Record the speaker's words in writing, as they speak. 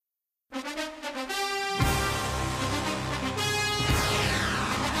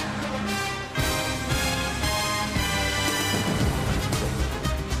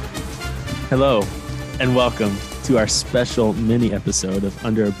Hello, and welcome to our special mini episode of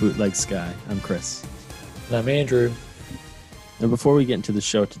Under a Bootleg Sky. I'm Chris. And I'm Andrew. And before we get into the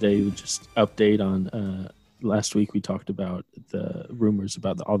show today, we'll just update on last week we talked about the rumors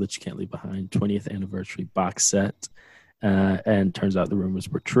about the All That You Can't Leave Behind 20th anniversary box set. And turns out the rumors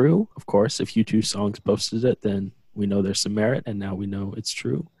were true. Of course, if U2 Songs posted it, then we know there's some merit, and now we know it's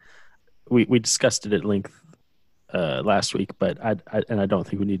true. We discussed it at length last week, but I don't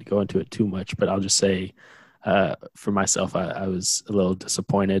think we need to go into it too much, but I'll just say for myself, I was a little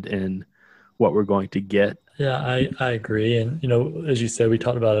disappointed in what we're going to get. Yeah, I agree. And, as you said, we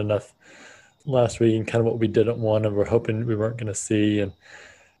talked about enough last week and kind of what we didn't want and we're hoping we weren't going to see. And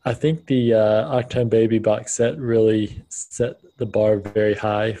I think the Achtung Baby box set really set the bar very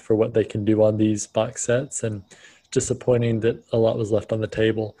high for what they can do on these box sets, and disappointing that a lot was left on the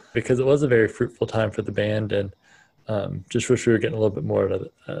table because it was a very fruitful time for the band, and just wish we were getting a little bit more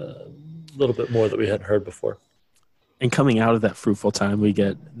that we hadn't heard before. And coming out of that fruitful time, we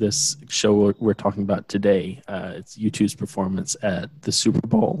get this show we're talking about today. It's U2's performance at the Super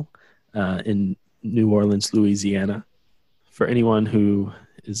Bowl in New Orleans, Louisiana. For anyone who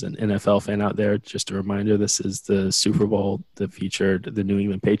is an NFL fan out there, just a reminder, this is the Super Bowl that featured the New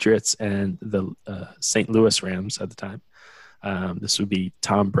England Patriots and the St. Louis Rams at the time. This would be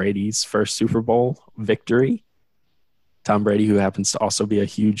Tom Brady's first Super Bowl victory. Tom Brady, who happens to also be a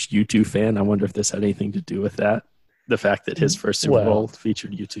huge U2 fan. I wonder if this had anything to do with that. The fact that his first Super Bowl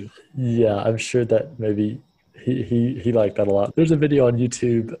featured U2. Yeah, I'm sure that maybe he liked that a lot. There's a video on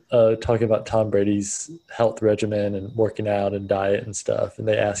YouTube talking about Tom Brady's health regimen and working out and diet and stuff. And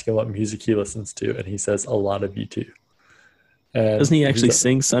they ask him what music he listens to, and he says a lot of U2. And doesn't he actually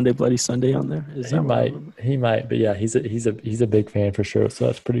sing Sunday Bloody Sunday on there? He might, but yeah, he's a big fan for sure. So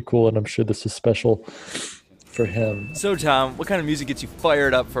that's pretty cool, and I'm sure this is special for him. So Tom, what kind of music gets you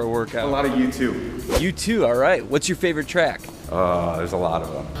fired up for a workout? A lot of U2. U2, all right. What's your favorite track? There's a lot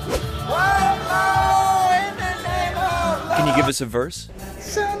of them. Can you give us a verse?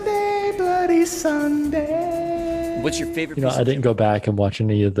 Sunday, bloody Sunday. What's your favorite? I didn't go back and watch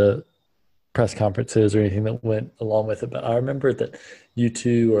any of the press conferences or anything that went along with it, but I remember that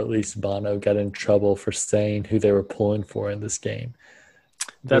U2, or at least Bono, got in trouble for saying who they were pulling for in this game.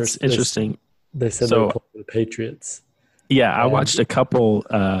 That's interesting. They said they were pulling for the Patriots. Yeah, I watched a couple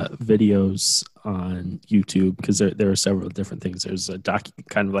videos on YouTube because there are several different things. There's a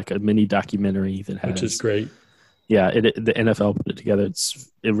kind of like a mini documentary that has, which is great. Yeah, the NFL put it together.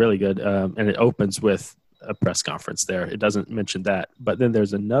 It's really good, and it opens with a press conference there. It doesn't mention that, but then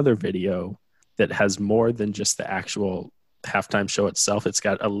there's another video that has more than just the actual halftime show itself. It's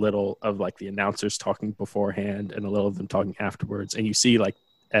got a little of like the announcers talking beforehand and a little of them talking afterwards, and you see like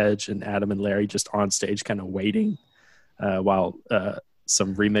Edge and Adam and Larry just on stage kind of waiting while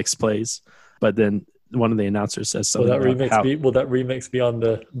some remix plays. But then one of the announcers says something will that remix be on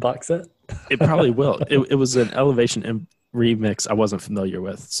the box set? It probably will. It was an Elevation remix I wasn't familiar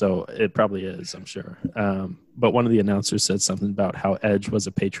with, so it probably is, I'm sure. But one of the announcers said something about how Edge was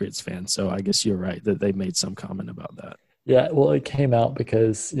a Patriots fan, so I guess you're right that they made some comment about that. Yeah, well, it came out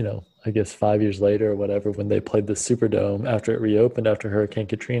because, I guess 5 years later or whatever, when they played the Superdome after it reopened after Hurricane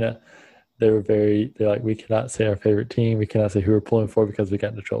Katrina, they're like, we cannot say our favorite team. We cannot say who we're pulling for because we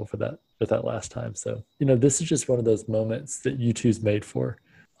got into trouble for that last time. So, this is just one of those moments that U2's made for.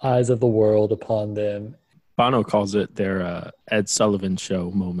 Eyes of the world upon them. Bono calls it their Ed Sullivan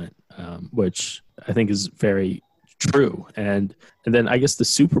Show moment, which I think is very true. And then I guess the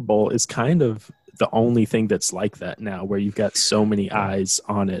Super Bowl is kind of the only thing that's like that now, where you've got so many eyes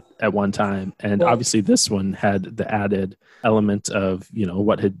on it at one time. And obviously this one had the added element of,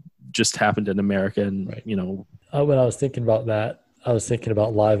 what had just happened in America. And, right. When I was thinking about that, I was thinking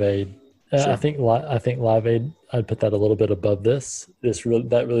about Live Aid. Sure. I think Live Aid, I'd put that a little bit above this.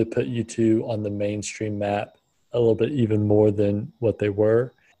 That really put U2 on the mainstream map a little bit even more than what they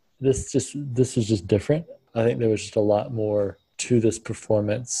were. This is just different. I think there was just a lot more to this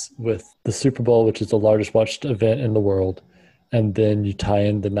performance with the Super Bowl, which is the largest watched event in the world, and then you tie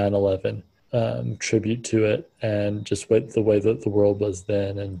in the 9/11 tribute to it, and just the way that the world was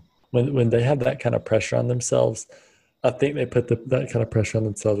then. And when they have that kind of pressure on themselves, I think they put that kind of pressure on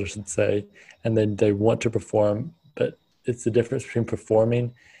themselves, I should say, and then they want to perform, but it's the difference between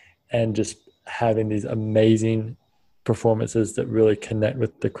performing and just having these amazing performances that really connect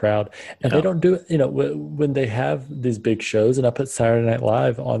with the crowd. And they don't do it, when they have these big shows, and I put Saturday Night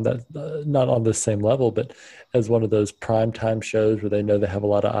Live on that, not on the same level, but as one of those primetime shows where they know they have a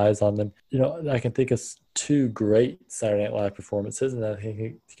lot of eyes on them. I can think of two great Saturday Night Live performances, and I think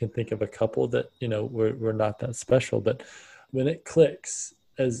you can think of a couple that, were not that special. But when it clicks,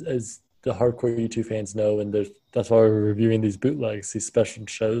 as the hardcore U2 fans know, and that's why we're reviewing these bootlegs, these special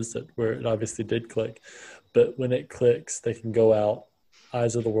shows where it obviously did click. But when it clicks, they can go out,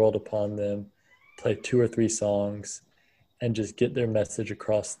 eyes of the world upon them, play 2 or 3 songs, and just get their message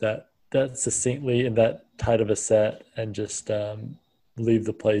across that succinctly in that tight of a set, and just leave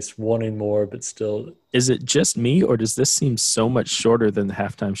the place wanting more, but still. Is it just me, or does this seem so much shorter than the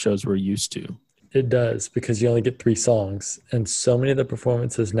halftime shows we're used to? It does, because you only get 3 songs, and so many of the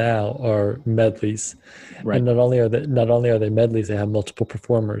performances now are medleys. Right. And not only are they medleys, they have multiple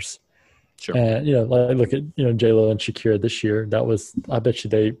performers. Sure. And like look at J-Lo and Shakira this year. That was, I bet you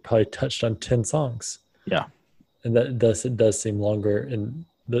they probably touched on 10 songs. Yeah. And it does seem longer, and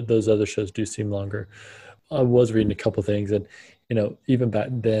those other shows do seem longer. I was reading a couple things, and even back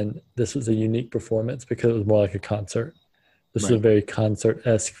then, this was a unique performance because it was more like a concert. This is a very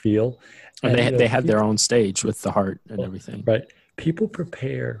concert-esque feel. And they had their own stage with the heart and everything. Right. People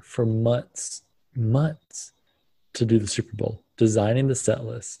prepare for months to do the Super Bowl, designing the set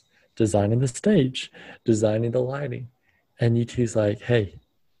list, designing the stage, designing the lighting. And U2's like, hey,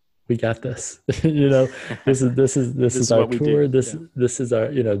 we got this. This is our tour. This is our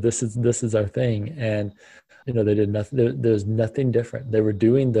this is our thing. And they did nothing. There's nothing different. They were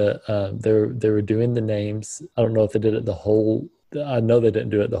doing they were doing the names. I don't know if they did it the whole. I know they didn't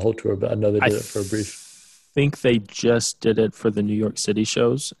do it the whole tour, but I know they did it for a brief. I think they just did it for the New York City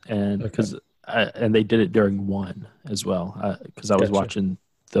shows, and and they did it during one as well. Because I was watching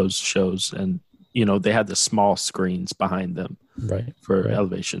those shows, and they had the small screens behind them, for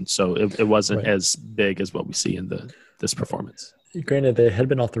elevation, so it wasn't as big as what we see in this performance. Granted, they had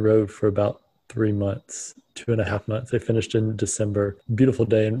been off the road for about 3 months, 2.5 months. They finished in December. Beautiful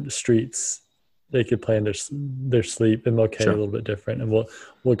day in the streets. They could play in their sleep. MLK a little bit different, and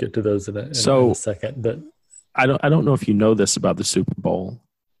we'll get to those in a second. But I don't know if you know this about the Super Bowl,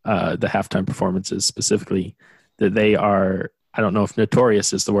 the halftime performances specifically, that they are. I don't know if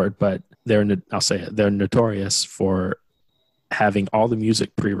notorious is the word, but I'll say it. They're notorious for having all the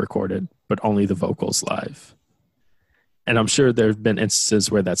music pre-recorded, but only the vocals live. And I'm sure there have been instances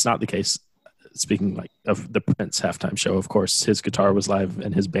where that's not the case. Speaking like of the Prince halftime show, of course, his guitar was live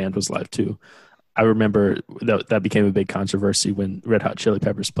and his band was live too. I remember that became a big controversy when Red Hot Chili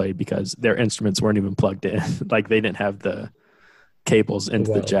Peppers played because their instruments weren't even plugged in. Like they didn't have the cables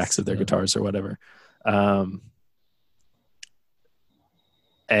into the jacks of their guitars or whatever.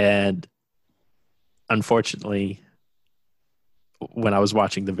 And unfortunately, when I was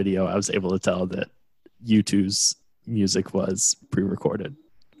watching the video, I was able to tell that U2's music was pre-recorded.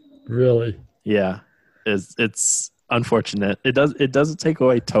 Really? Yeah. It's unfortunate. It doesn't take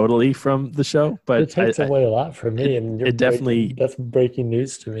away totally from the show, but it takes away a lot from me. And that's breaking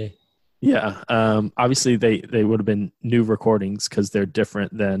news to me. Yeah. Obviously they would have been new recordings because they're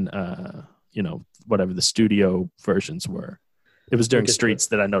different than whatever the studio versions were. It was during Streets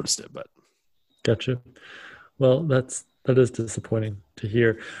that I noticed it, but gotcha. Well, that is disappointing to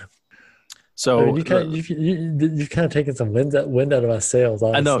hear. So you've kind of taken some wind out of my sails.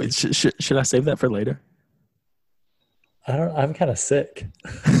 Honestly. I know. Should I save that for later? I'm kind of sick.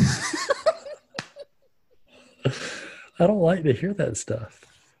 I don't like to hear that stuff.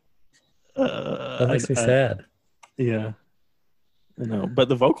 That makes me sad. Yeah, I know. But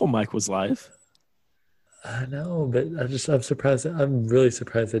the vocal mic was live. I know, but I'm surprised. I'm really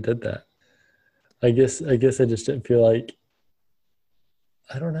surprised they did that. I guess I just didn't feel like.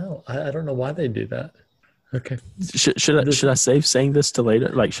 I don't know. I don't know why they do that. Okay. Should I save saying this to later?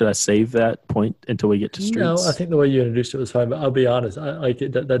 Like, should I save that point until we get to Streets? No, I think the way you introduced it was fine. But I'll be honest. I like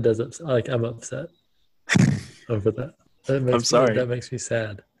it. That does upset. I'm upset over that. I'm sorry. That makes me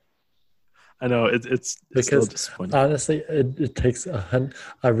sad. I know it's because a little disappointing. Honestly, it takes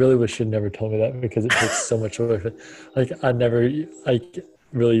I really wish you'd never told me that because it takes so much away from it. Like I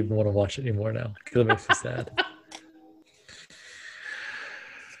really even want to watch it anymore now because it makes me sad.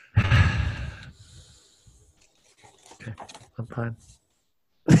 Okay, I'm fine.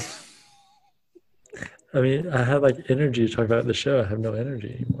 I mean, I have like energy to talk about the show. I have no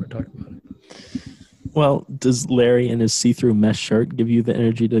energy anymore to talk about it. Well, does Larry and his see-through mesh shirt give you the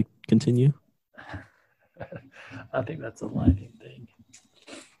energy to continue? I think that's a lighting thing.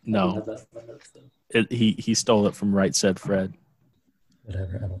 No. He stole it from Right Said Fred.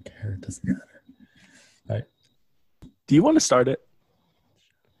 Whatever, I don't care. It doesn't matter. All right. Do you want to start it?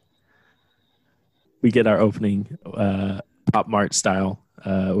 We get our opening Pop Mart style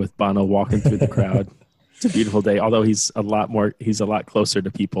with Bono walking through the crowd. It's a beautiful day, although he's a lot closer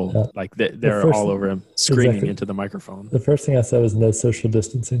to people. Yeah. Like they're all over him, screaming into the microphone. The first thing I said was no social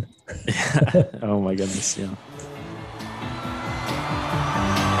distancing. Oh my goodness, yeah.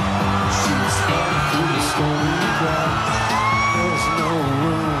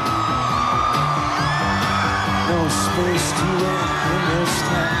 place to live in this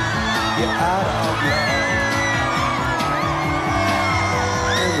town. You're out of love.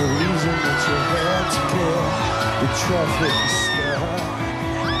 And the reason that you're here to kill the traffic stop.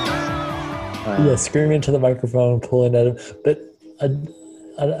 Yeah, screaming into the microphone, pulling at him. But I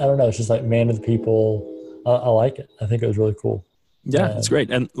don't know. It's just like Man of the People. I like it. I think it was really cool. Yeah, it's great.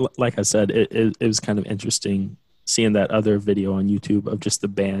 And like I said, it was kind of interesting seeing that other video on YouTube of just the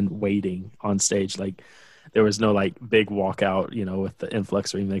band waiting on stage. Like there was no like big walkout, you know, with the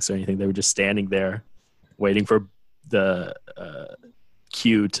Influx remix or anything. They were just standing there waiting for the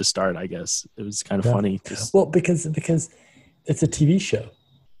cue to start, I guess. It was kind of funny. Well, because it's a TV show.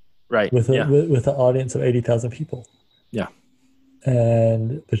 Right. With an audience of 80,000 people. Yeah.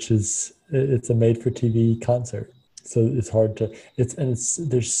 And it's a made for TV concert. So it's hard to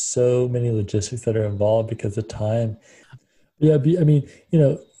there's so many logistics that are involved because of time. Yeah, I mean, you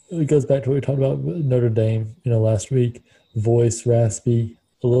know, it goes back to what we talked about Notre Dame, you know, last week. Voice raspy,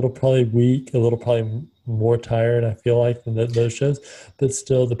 a little probably weak, a little probably more tired, I feel like, than those shows, but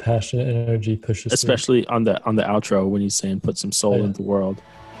still the passionate energy pushes especially through. on the outro when he's saying put some soul in the world.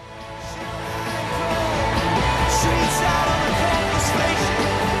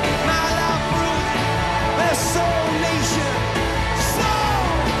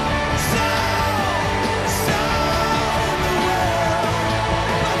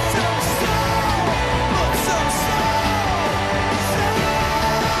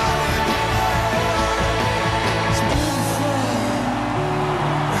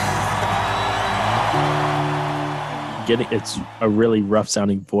 It's a really rough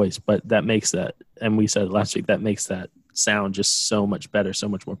sounding voice, but that makes that, and we said last week, that makes that sound just so much better, so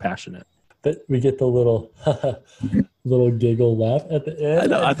much more passionate. But we get the little giggle laugh at the end. I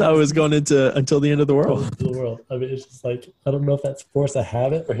know. I thought it was going into until the end of the world. I mean, it's just like, I don't know if that's force of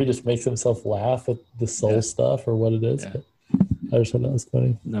habit or he just makes himself laugh with the soul stuff or what it is. Yeah. But I just thought that was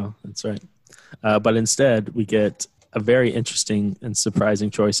funny. No, that's right. But instead, we get a very interesting and surprising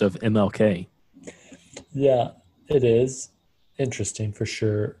choice of MLK. Yeah. It is interesting for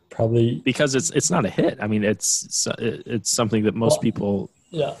sure. Probably because it's not a hit. I mean, it's something that most people,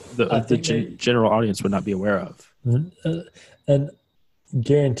 the general audience would not be aware of. And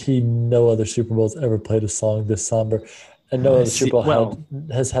guarantee no other Super Bowl's ever played a song this somber, and no other Super Bowl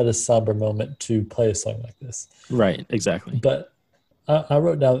has had a somber moment to play a song like this. Right. Exactly. But I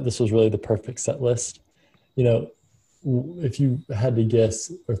wrote down that this was really the perfect set list. You know, if you had to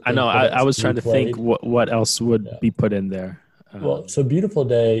guess, I know I was trying to think what else would be put in there. Well, so Beautiful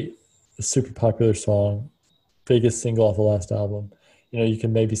Day, a super popular song, biggest single off the last album. You know, you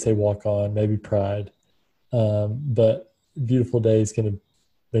can maybe say Walk On, maybe Pride, but Beautiful Day is going to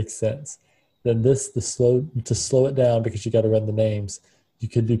make sense. Then to slow it down because you got to run the names. You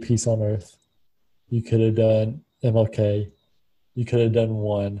could do Peace on Earth. You could have done MLK. You could have done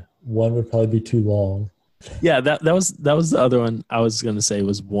One. One would probably be too long. Yeah, that was the other one I was going to say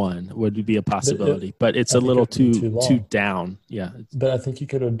was One would be a possibility, but it's a little too down. Yeah, but I think you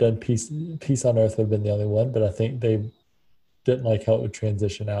could have done Peace on Earth would have been the only one, but I think they didn't like how it would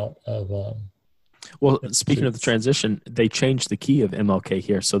transition out of. Well, speaking of the transition, they changed the key of MLK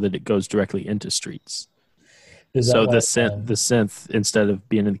here so that it goes directly into Streets. So the synth instead of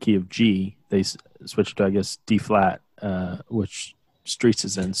being in the key of G, they switched to I guess D flat, which Streets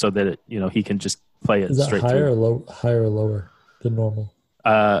is in, so that he can just play it straight higher through. Higher or lower than normal?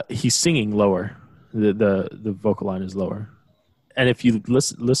 He's singing lower. The vocal line is lower. And if you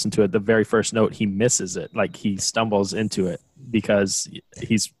listen to it, the very first note, he misses it. Like he stumbles into it because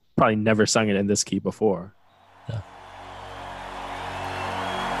he's probably never sung it in this key before. Yeah.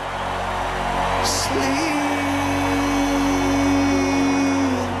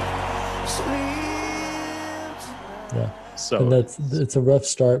 Yeah. So and it's a rough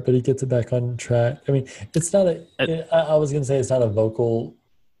start, but he gets it back on track. I mean, it's not I was going to say it's not a vocal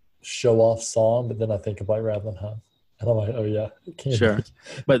show-off song, but then I think of like Rather Than Hum. And I'm like, oh yeah, it can't sure. be.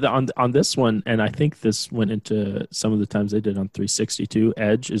 But on this one, and I think this went into some of the times they did on 362,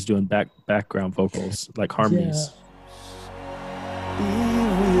 Edge is doing background vocals, like harmonies.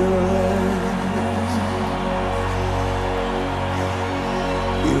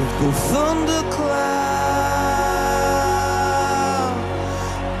 If the thundercloud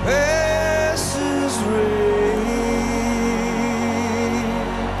passes rain,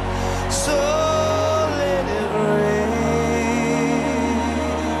 so let it rain.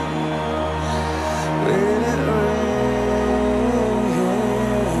 Let it rain.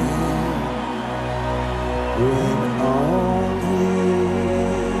 Rain on me.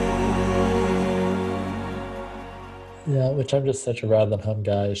 Yeah, which I'm just such a rather than hum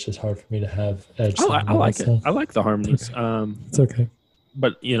guy. It's just hard for me to have Edge. Oh, I like it. So I like the harmonies. it's okay.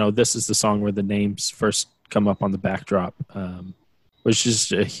 But this is the song where the names first come up on the backdrop, which is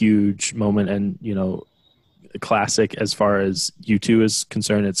just a huge moment, and a classic as far as U2 is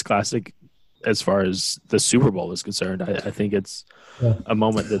concerned. It's classic as far as the Super Bowl is concerned. I think it's a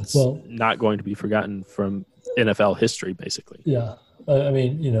moment that's not going to be forgotten from NFL history, basically. Yeah. I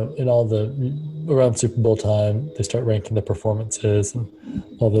mean, in all around Super Bowl time, they start ranking the performances and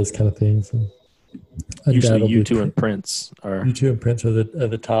all those kind of things. And usually U2 and Prince are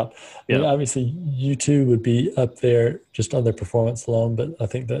the top. Yeah. I mean, obviously, U2 would be up there just on their performance alone, but I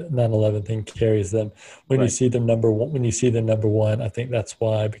think the 9/11 thing carries them. When you see them number one, I think that's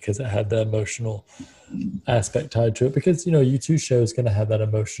why, because it had the emotional aspect tied to it. Because U2 show is going to have that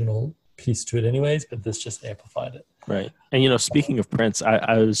emotional piece to it anyways, but this just amplified it. Right. And speaking of Prince,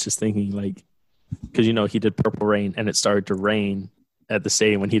 I was just thinking, like, because he did Purple Rain and it started to rain at the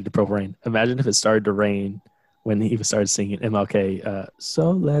stadium when he did Purple Rain. Imagine if it started to rain when he started singing MLK,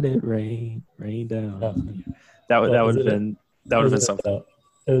 so let it rain down. Yeah. That would have been something.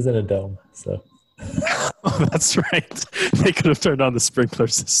 It was in a dome, so. Oh, that's right. They could have turned on the sprinkler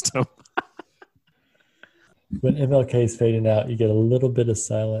system. When MLK is fading out, you get a little bit of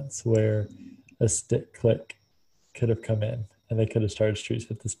silence where a stick click could have come in, and they could have started Streets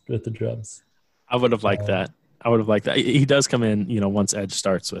with the drums. I would have liked that. He does come in, once Edge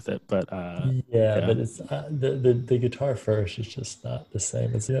starts with it, but but it's the guitar first is just not the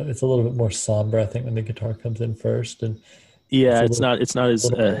same. It's it's a little bit more somber, I think, when the guitar comes in first, and it's not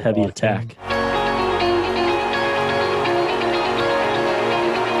as a heavy attack.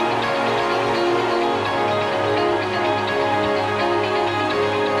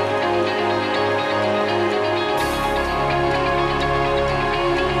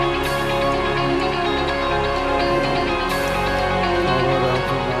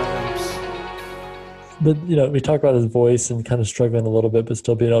 But we talk about his voice and kind of struggling a little bit, but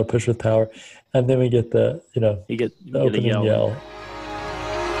still being able to push with power. And then we get the the opening yell.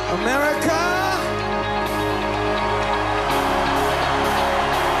 America!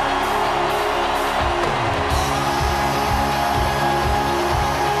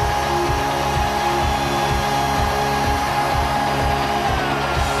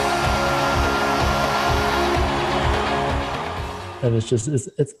 And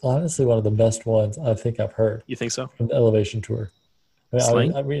it's honestly one of the best ones I think I've heard. You think so? From the Elevation tour.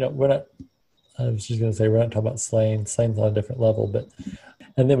 Slain? We're not. I was just going to say we're not talking about Slain. Slain's on a different level, but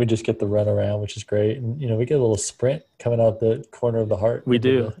and then we just get the run around, which is great. And we get a little sprint coming out the corner of the heart. We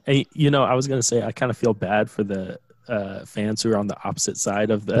do. And I was going to say I kind of feel bad for the fans who are on the opposite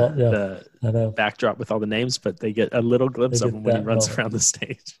side of the backdrop with all the names, but they get a little glimpse of him when he runs around the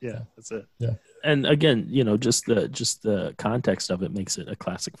stage. Yeah, that's it. Yeah. And again, just the context of it makes it a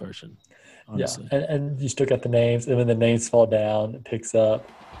classic version. Honestly. Yeah, and you still got the names, and when the names fall down, it picks up.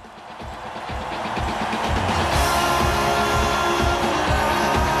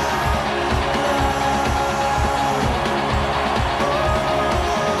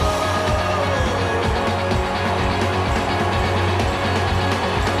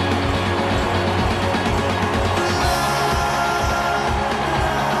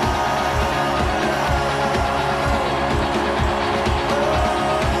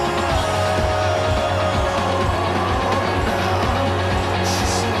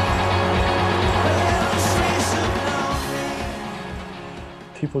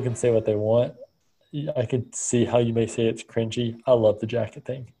 People can say what they want. I could see how you may say it's cringy. I love the jacket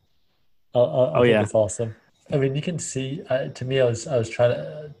thing. I think it's awesome. I mean, you can see. To me, I was trying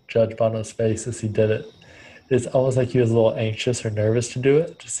to judge Bono's face as he did it. It's almost like he was a little anxious or nervous to do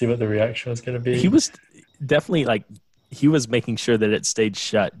it, to see what the reaction was going to be. He was definitely he was making sure that it stayed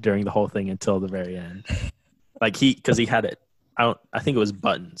shut during the whole thing until the very end. Because he had it. I think it was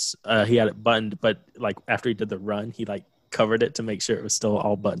buttons. He had it buttoned, but after he did the run, he covered it to make sure it was still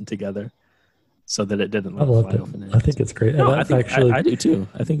all buttoned together, so that it didn't fly open. I think it's great. No, I do too.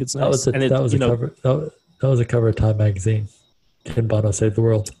 I think it's nice. That was a cover of Time magazine. Can Bono save the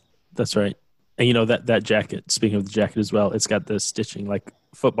world? That's right. And that jacket. Speaking of the jacket as well, it's got the stitching like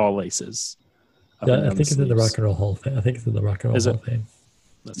football laces. Yeah, I think it's in the Rock and Roll Hall of Fame. I think it's in the Rock and Roll Hall of Fame.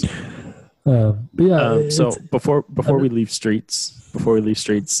 That's right. But yeah. So before we leave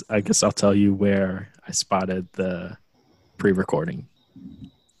Streets, I guess I'll tell you where I spotted the pre-recording.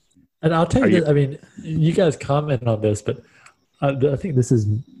 And I'll tell you, I mean, you guys comment on this, but I think this is,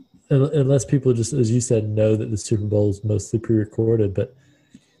 unless people just, as you said, know that the Super Bowl is mostly pre-recorded, but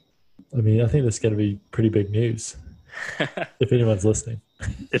I mean, I think this is going to be pretty big news if anyone's listening.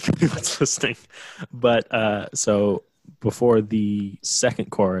 If anyone's listening. But so before the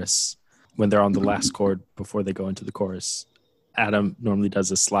second chorus, when they're on the last chord before they go into the chorus, Adam normally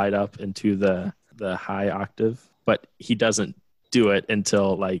does a slide up into the high octave, but he doesn't do it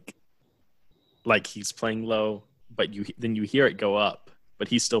until like he's playing low, but then you hear it go up, but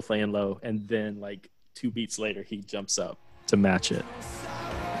he's still playing low, and then like 2 beats later he jumps up to match it.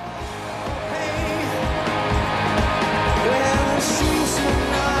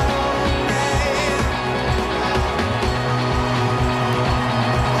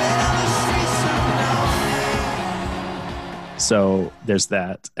 So there's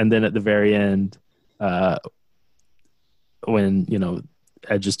that. And then at the very end, when, you know,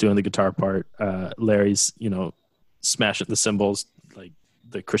 Edge is doing the guitar part, Larry's, you know, smashing the cymbals, like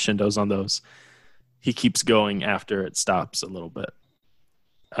the crescendos on those. He keeps going after it stops a little bit.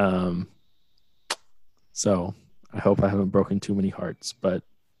 So I hope I haven't broken too many hearts, but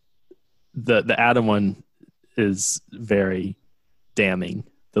the Adam one is very damning.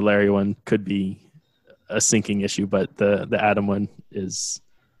 The Larry one could be a sinking issue, but the Adam one is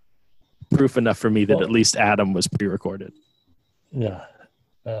proof enough for me that at least Adam was pre-recorded. Yeah.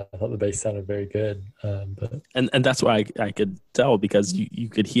 I thought the bass sounded very good. But and that's why I could tell, because you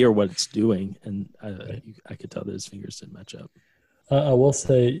could hear what it's doing, and I could tell that his fingers didn't match up. I will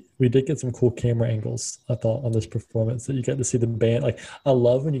say we did get some cool camera angles, I thought, on this performance, that you got to see the band. Like, I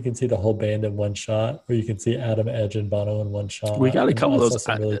love when you can see the whole band in one shot, or you can see Adam, Edge, and Bono in one shot. We got a couple of those.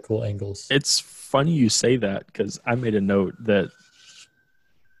 Some really cool angles. It's funny you say that, because I made a note that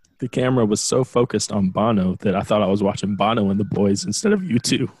the camera was so focused on Bono that I thought I was watching Bono and the Boys instead of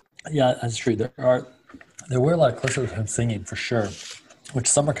U2. Yeah, that's true. There were a lot of clips of him singing for sure, which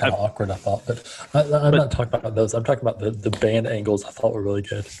some are kind of awkward, I thought. But I'm not talking about those. I'm talking about the band angles I thought were really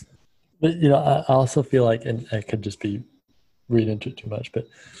good. But, you know, I also feel like, and I could just be reading into it too much, but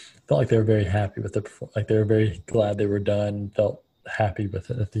I felt like they were very happy with the performance. Like, they were very glad they were done, felt happy with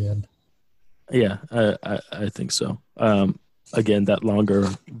it at the end. Yeah, I think so. Again, that longer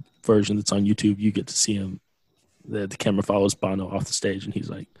version that's on YouTube, you get to see him. The camera follows Bono off the stage, and he's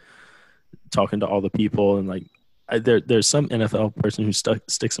like talking to all the people, and like there's some NFL person who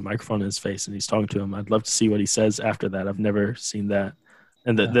sticks a microphone in his face, and he's talking to him. I'd love to see what he says after that. I've never seen that.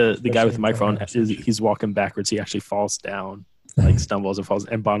 And the guy with the microphone, he's walking backwards. He actually falls down, like stumbles and falls,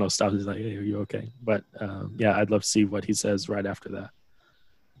 and Bono stops. He's like, "Hey, are you okay?" But yeah, I'd love to see what he says right after that.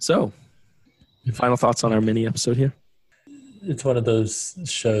 So, final thoughts on our mini episode here? It's one of those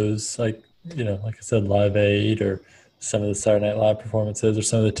shows, like, you know, like I said, Live Aid, or some of the Saturday Night Live performances, or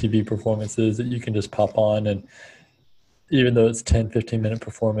some of the TV performances that you can just pop on, and even though it's 10, 15-minute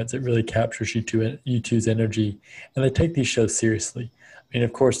performance, it really captures U2's energy. And they take these shows seriously. I mean,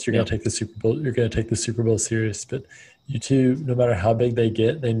 of course, you're going to take the Super Bowl. You're going to take the Super Bowl serious, but U2, no matter how big they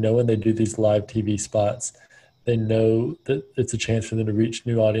get, they know when they do these live TV spots, they know that it's a chance for them to reach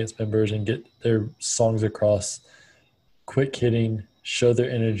new audience members and get their songs across. Quick hitting, show their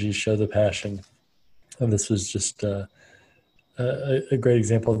energy, show the passion. And this was just a great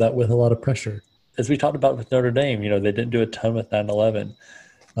example of that, with a lot of pressure. As we talked about with Notre Dame, you know, they didn't do a ton with 9/11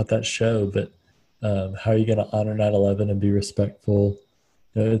 at that show, but how are you going to honor 9/11 and be respectful?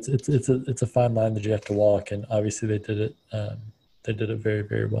 You know, it's a fine line that you have to walk, and obviously they did it. They did it very,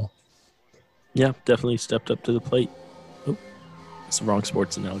 very well. Yeah, definitely stepped up to the plate. Oh, it's the wrong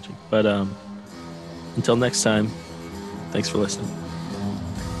sports analogy. But until next time, thanks for listening.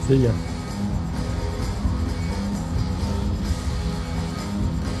 See ya.